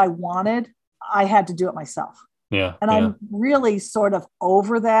get what I wanted, I had to do it myself. Yeah. And I'm really sort of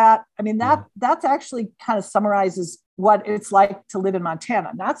over that. I mean, that's actually kind of summarizes what it's like to live in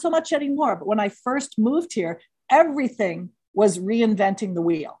Montana. Not so much anymore, but when I first moved here, everything was reinventing the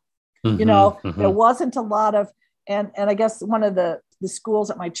wheel. There wasn't a lot of, and I guess one of the schools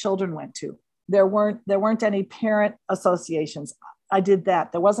that my children went to, there weren't any parent associations. I did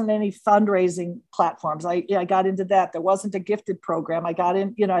that. There wasn't any fundraising platforms. I got into that. There wasn't a gifted program. I got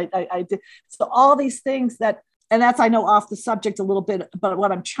in, I did. So all these things and that's, I know, off the subject a little bit, but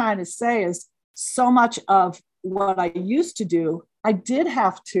what I'm trying to say is so much of what I used to do, I did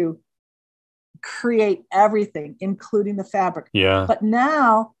have to create everything, including the fabric. Yeah. But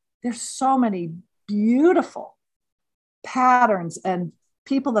now there's so many beautiful patterns and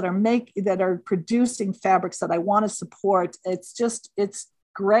people that are producing fabrics that I want to support. It's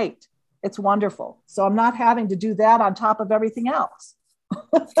great. It's wonderful. So I'm not having to do that on top of everything else.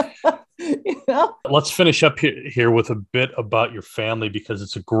 Let's finish up here with a bit about your family, because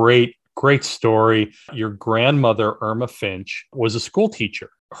it's a great story. Your grandmother, Irma Finch, was a school teacher.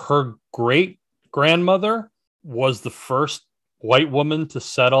 Her great grandmother was the first white woman to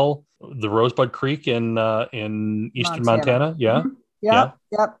settle the Rosebud Creek in eastern Montana. Yeah. Mm-hmm.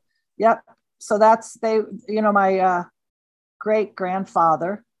 Yep. So that's my great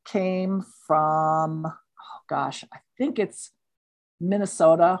grandfather came from, I think it's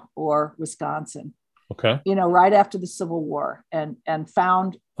Minnesota or Wisconsin. Okay. Right after the Civil War, and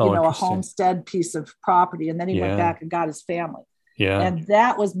found a homestead piece of property, and then he went back and got his family. Yeah. And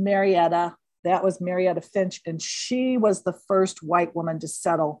that was Marietta Finch, and she was the first white woman to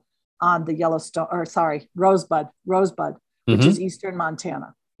settle on the Rosebud, which is eastern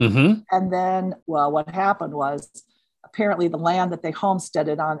Montana. Mm-hmm. And then, what happened was, apparently the land that they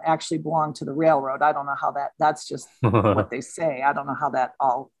homesteaded on actually belonged to the railroad. I don't know how that's just what they say. I don't know how that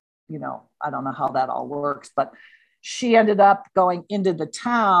all, works, but she ended up going into the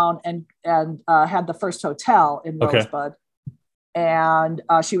town and had the first hotel in Rosebud. And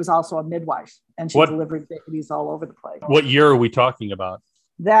she was also a midwife, and she delivered babies all over the place. What year are we talking about?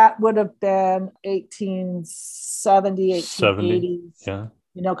 That would have been 1870, 1880s,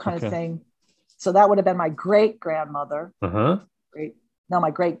 kind of thing. So that would have been my great grandmother. Uh-huh.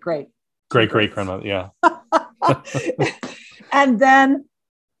 My great grandmother. Yeah. And then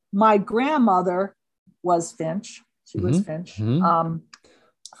my grandmother was Finch. She was Finch. Mm-hmm.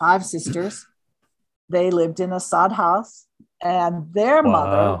 5 sisters. They lived in a sod house, and their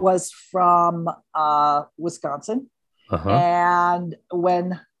mother was from Wisconsin. Uh-huh. And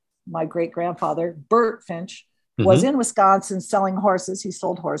when my great grandfather, Bert Finch, was in Wisconsin selling horses, he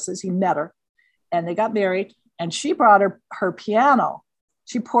sold horses. He met her, and they got married. And she brought her piano.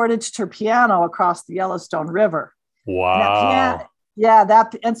 She portaged her piano across the Yellowstone River. Wow.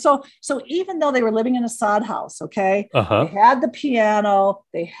 And so even though they were living in a sod house, they had the piano,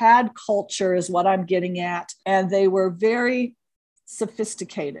 they had culture, is what I'm getting at, and they were very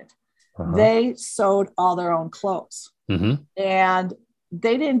sophisticated. They sewed all their own clothes, and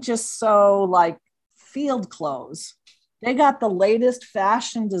they didn't just sew like field clothes. They got the latest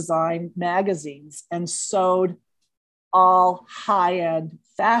fashion design magazines and sewed all high-end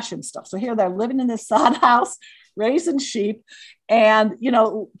fashion stuff. So here they're living in this sod house, raising sheep, and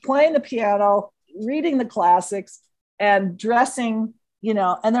playing the piano, reading the classics, and dressing,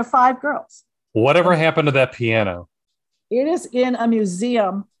 and they're 5 girls. Whatever happened to that piano? It is in a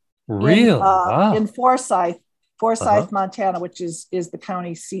museum. Really? In Forsyth, Montana, which is the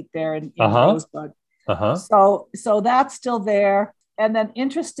county seat there in Rosebud. So that's still there. And then,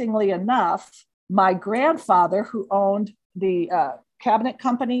 interestingly enough, my grandfather, who owned the cabinet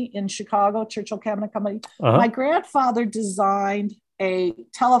company in Chicago, Churchill Cabinet Company, my grandfather designed a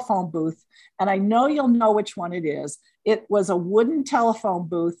telephone booth, and I know you'll know which one it is. It was a wooden telephone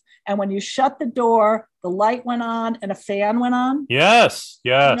booth, and when you shut the door, the light went on and a fan went on. Yes.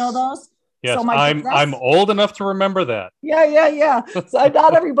 You know those? Yes, so I'm old enough to remember that. Yeah. So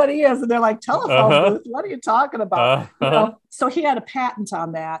not everybody is, and they're like, telephone booth, what are you talking about? So he had a patent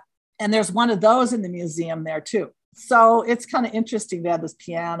on that, and there's one of those in the museum there too. So it's kind of interesting to have this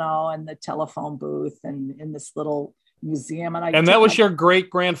piano and the telephone booth and in this little museum. And that was your great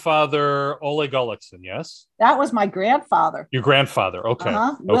grandfather, Ole Gullikson, yes? That was my grandfather. Your grandfather, okay.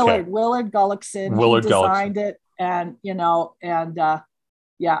 Willard Gullikson. He designed it, and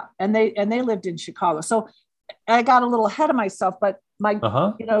and they lived in Chicago. So I got a little ahead of myself, but my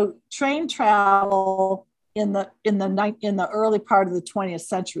train travel in the early part of the 20th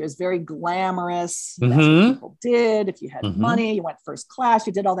century is very glamorous. That's what people did. If you had money, you went first class,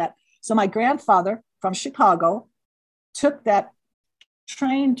 you did all that. So my grandfather from Chicago took that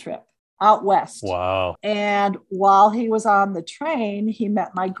train trip out west. Wow. And while he was on the train, he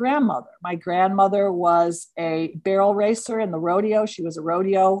met my grandmother. My grandmother was a barrel racer in the rodeo. She was a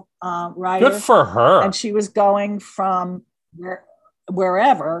rodeo rider. Good for her. And she was going from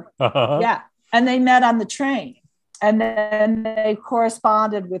wherever. Uh-huh. Yeah. And they met on the train. And then they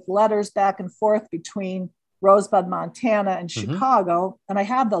corresponded with letters back and forth between Rosebud, Montana and Chicago. And I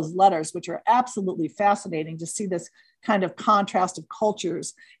have those letters, which are absolutely fascinating to see this kind of contrast of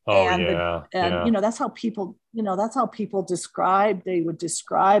cultures. Oh, and yeah. you know, that's how people they would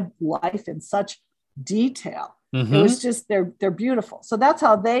describe life in such detail. It was just, they're beautiful. So that's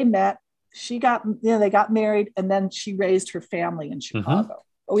how they met. They got married, and then she raised her family in Chicago.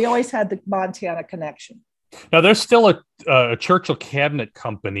 But we always had the Montana connection. Now, there's still a Churchill Cabinet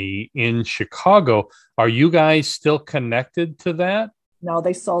Company in Chicago. Are you guys still connected to that? No,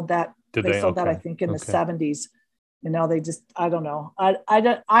 they sold that. They sold that, I think, in the 70s. You know, they just, I don't know.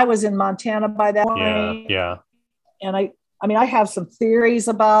 I was in Montana by that point. Yeah. And I have some theories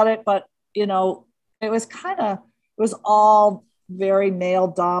about it, but, you know, it was all very male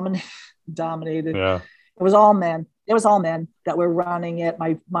dominated. Yeah. It was all men. It was all men that were running it.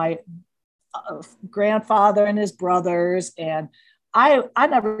 My grandfather and his brothers, and I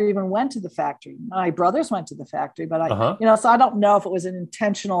never even went to the factory. My brothers went to the factory, but so I don't know if it was an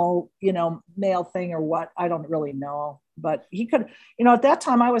intentional, male thing or what. I don't really know, but he could, at that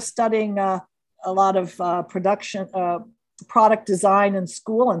time I was studying a lot of production, product design in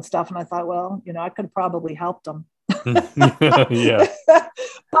school and stuff. And I thought, well, I could have probably helped him. Yeah.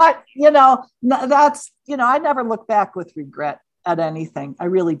 But, that's, I never look back with regret at anything. I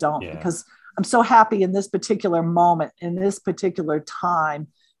really don't, because I'm so happy in this particular moment, in this particular time,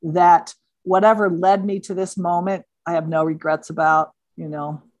 that whatever led me to this moment, I have no regrets about,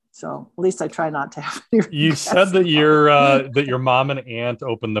 so at least I try not to have any regrets. You said that your mom and aunt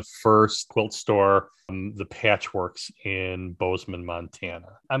opened the first quilt store, the Patchworks in Bozeman, Montana.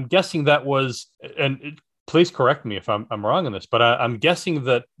 I'm guessing that was, and please correct me if I'm wrong on this, but I'm guessing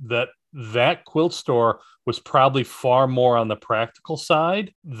that quilt store was probably far more on the practical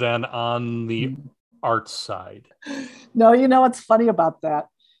side than on the art side. No, what's funny about that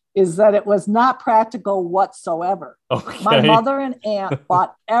is that it was not practical whatsoever. Okay. My mother and aunt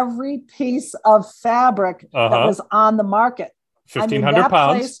bought every piece of fabric that was on the market. 1,500 pounds.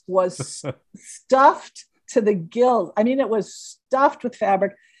 That place was stuffed to the gills. It was stuffed with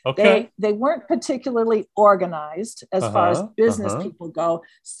fabric. Okay. They weren't particularly organized as far as business people go.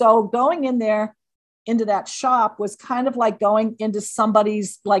 So going in there, into that shop, was kind of like going into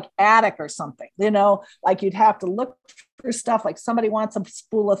somebody's like attic or something, like you'd have to look for stuff. Like somebody wants a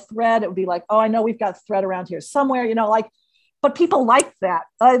spool of thread. It would be like, oh, I know we've got thread around here somewhere, but people liked that.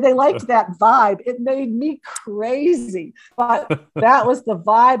 They liked that vibe. It made me crazy, but that was the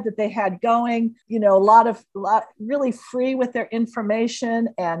vibe that they had going, a lot really free with their information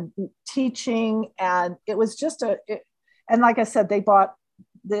and teaching. And it was just and like I said, they bought,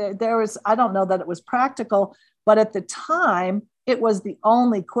 there was, I don't know that it was practical, but at the time it was the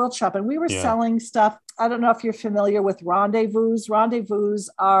only quilt shop, and we were selling stuff. I don't know if you're familiar with rendezvous. Rendezvous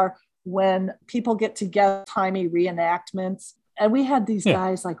are when people get together, timey reenactments. And we had these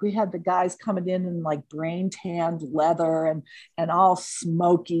guys, like we had the guys coming in like brain tanned leather and all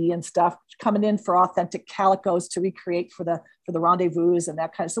smoky and stuff, coming in for authentic calicos to recreate for the rendezvous and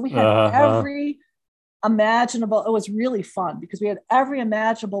that kind of. So we had every imaginable. It was really fun because we had every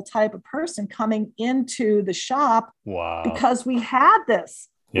imaginable type of person coming into the shop. Wow. Because we had this.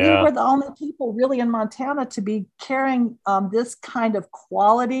 Yeah. We were the only people really in Montana to be carrying this kind of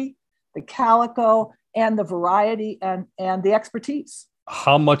quality, the calico and the variety and the expertise.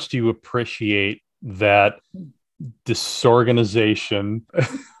 How much do you appreciate that disorganization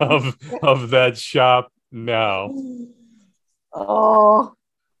of that shop now? Oh,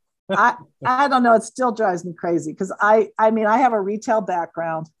 I don't know. It still drives me crazy because I have a retail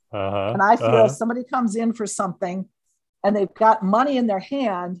background, and I feel if somebody comes in for something and they've got money in their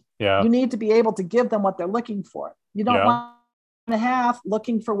hand, you need to be able to give them what they're looking for. You don't want and a half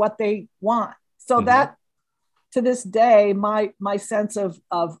looking for what they want. So that, to this day, my sense of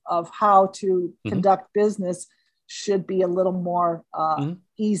how to conduct business should be a little more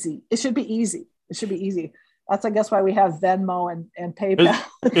easy. It should be easy. That's, I guess, why we have Venmo and PayPal.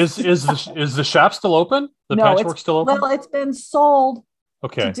 Is the shop still open? The Patchwork still open? Well, it's been sold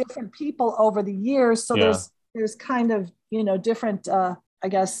to different people over the years. So there's kind of, different, I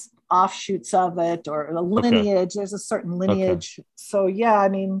guess, offshoots of it, or a lineage. There's a certain lineage. So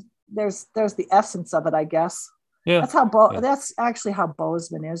there's the essence of it, I guess. Yeah. That's actually how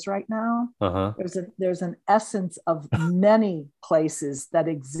Bozeman is right now. Uh-huh. There's an essence of many places that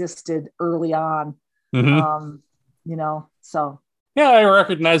existed early on. So yeah, I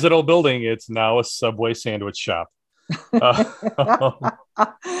recognize that old building. It's now a Subway sandwich shop. Right.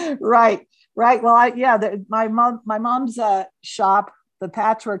 Well, my mom's shop, the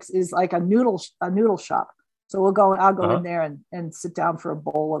Patchworks, is like a noodle shop. So I'll go in there and sit down for a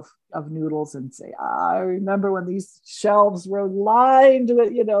bowl of noodles and say, I remember when these shelves were lined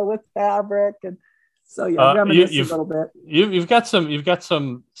with fabric. And so reminisce a little bit. You've got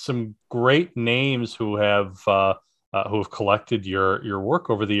some great names who have collected your work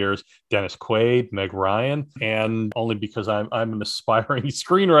over the years. Dennis Quaid, Meg Ryan, and only because I'm an aspiring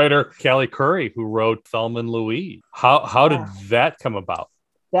screenwriter, Callie Curry, who wrote Thelma and Louise. How did that come about?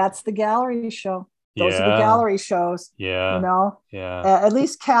 That's the gallery show. Those are the gallery shows. Yeah. At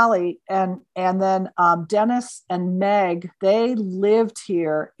least Callie and then Dennis and Meg, they lived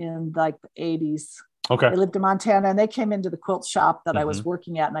here in like the 80s. Okay. They lived in Montana, and they came into the quilt shop that I was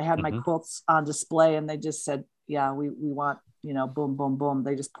working at, and I had my quilts on display, and they just said, yeah, we want, boom, boom, boom.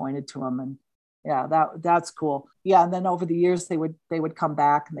 They just pointed to them, and that's cool. Yeah. And then over the years they would come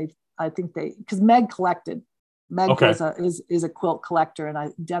back, and because Meg collected. Meg is a quilt collector,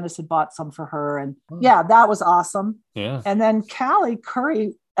 and Dennis had bought some for her, and that was awesome. Yeah. And then Callie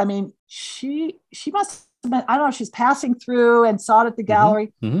Curry, I mean, she must have been, I don't know, she's passing through and saw it at the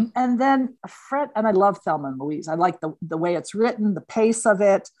gallery. And then and I love Thelma and Louise. I like the way it's written, the pace of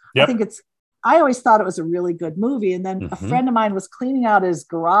it. Yep. I always thought it was a really good movie. And then a friend of mine was cleaning out his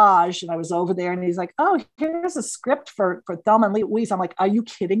garage, and I was over there, and he's like, oh, here's a script for Thelma and Louise. I'm like, are you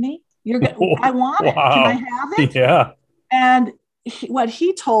kidding me? I want it. Can I have it? Yeah. And what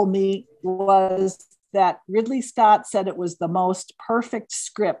he told me was that Ridley Scott said it was the most perfect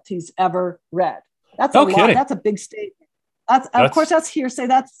script he's ever read. That's a lot. That's a big statement. Of course, that's hearsay.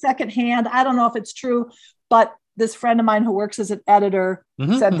 That's secondhand. I don't know if it's true, but this friend of mine who works as an editor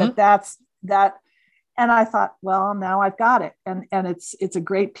said that's that. And I thought, well, now I've got it. And it's a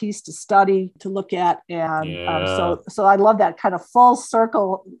great piece to study, to look at. And so I love that kind of full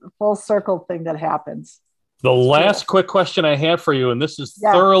circle thing that happens. The last quick question I have for you, and this is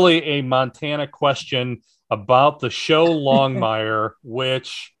thoroughly a Montana question about the show Longmire,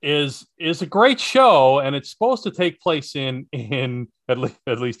 which is a great show, and it's supposed to take place in at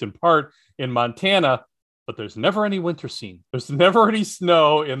least in part in Montana. But there's never any winter scene. There's never any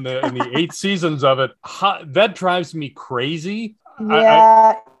snow in the 8 seasons of it. That drives me crazy.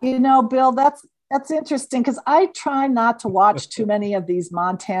 Yeah, Bill, that's interesting, because I try not to watch too many of these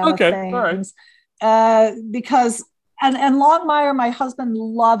Montana things. All right. Because and Longmire, my husband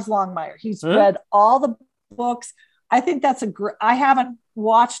loves Longmire. He's read all the books. I think that's I haven't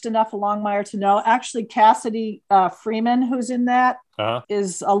watched enough of Longmire to know. Actually, Cassidy Freeman, who's in that,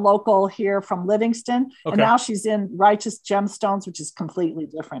 is a local here from Livingston. And now she's in Righteous Gemstones, which is completely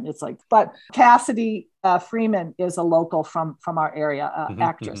different. But Cassidy Freeman is a local from our area,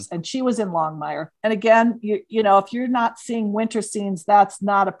 actress. And she was in Longmire. And again, if you're not seeing winter scenes, that's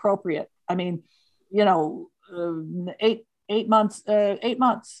not appropriate. I mean, 8 months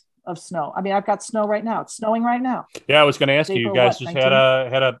of snow. I mean, I've got snow right now. It's snowing right now. Yeah, I was going to ask you guys just had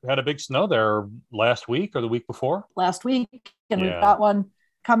a big snow there last week or the week before? Last week, and we've got one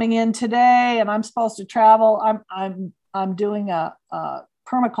coming in today, and I'm supposed to travel. I'm doing a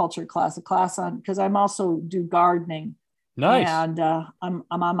permaculture class on, because I'm also do gardening. Nice. And I'm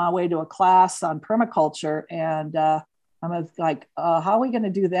on my way to a class on permaculture, and I'm like, how are we going to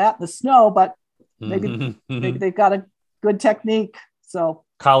do that in the snow? But maybe they've got a good technique. So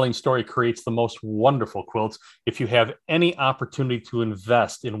Colleen's story creates the most wonderful quilts. If you have any opportunity to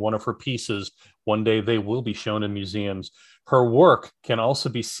invest in one of her pieces, one day they will be shown in museums. Her work can also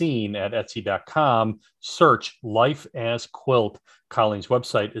be seen at Etsy.com. Search Life as Quilt. Colleen's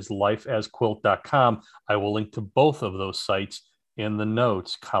website is lifeasquilt.com. I will link to both of those sites in the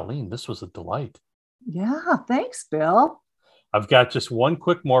notes. Colleen, this was a delight. Yeah, thanks, Bill. I've got just one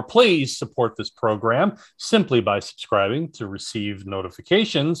quick more. Please support this program simply by subscribing to receive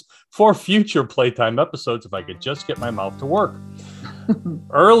notifications for future Playtime episodes if I could just get my mouth to work.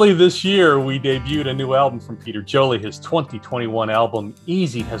 Early this year, we debuted a new album from Peter Jolie. His 2021 album,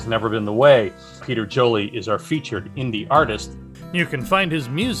 Easy Has Never Been the Way. Peter Jolie is our featured indie artist. You can find his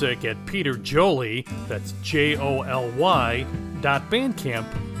music at Peter Jolie, that's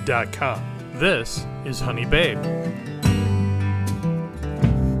JOLY.bandcamp.com. This is Honey Babe.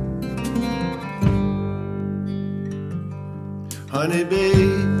 Honey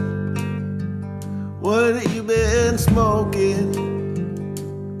babe, what have you been smoking?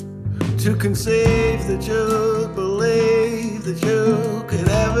 to conceive that you believe that you could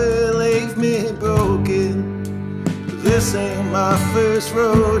ever leave me broken. But this ain't my first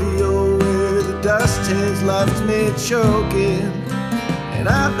rodeo where the dust has left me choking. And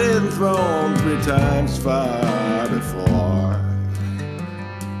I've been thrown 3 times far before.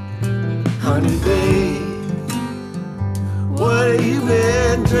 Honey babe, what have you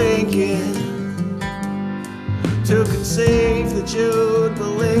been drinking to conceive that you'd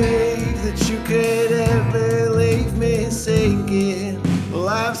believe that you could ever leave me sinking? Well,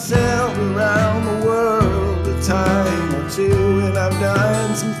 I've sailed around the world a time or two, and I've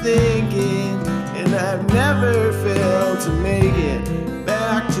done some thinking, and I've never failed to make it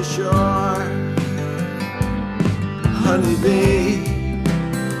back to shore. Honey babe,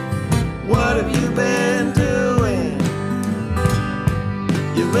 what have you been doing?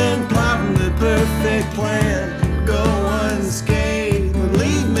 You've been plotting the perfect plan, go unscathed, but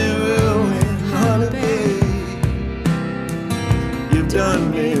leave me ruined. Honey babe, you've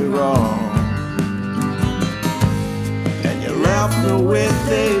done me wrong, and you left me with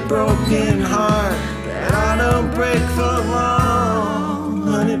a broken heart that I don't break for long.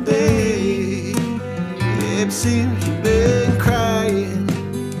 Honey babe, it seems you've been crying.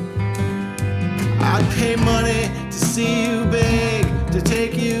 I'd pay money to see you beg, to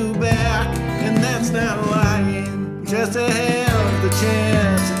take you back, and that's not lying. Just to have the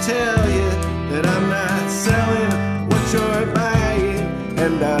chance to tell you that I'm not selling what you're buying,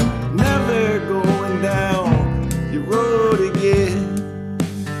 and I'm never going down your road again.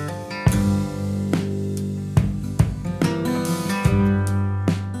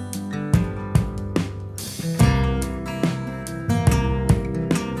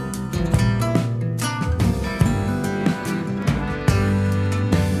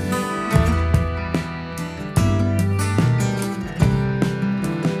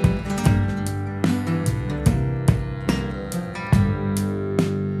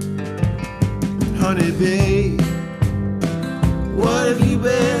 Honey babe, what have you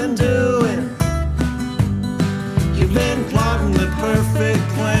been doing? You've been plotting the perfect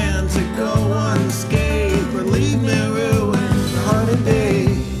plan to go unscathed, but leave me ruined. Honey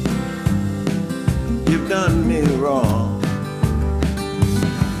babe, you've done me wrong,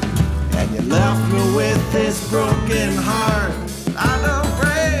 and you left me with this broken heart. I don't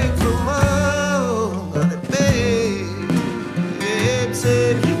break for love. Honey babe,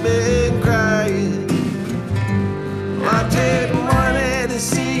 said you've been crying. I take money to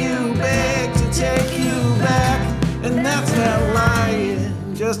see you beg, to take you back, and that's not lying.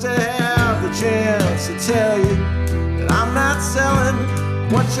 Just to have the chance to tell you that I'm not selling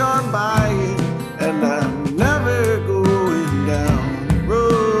what you're buying.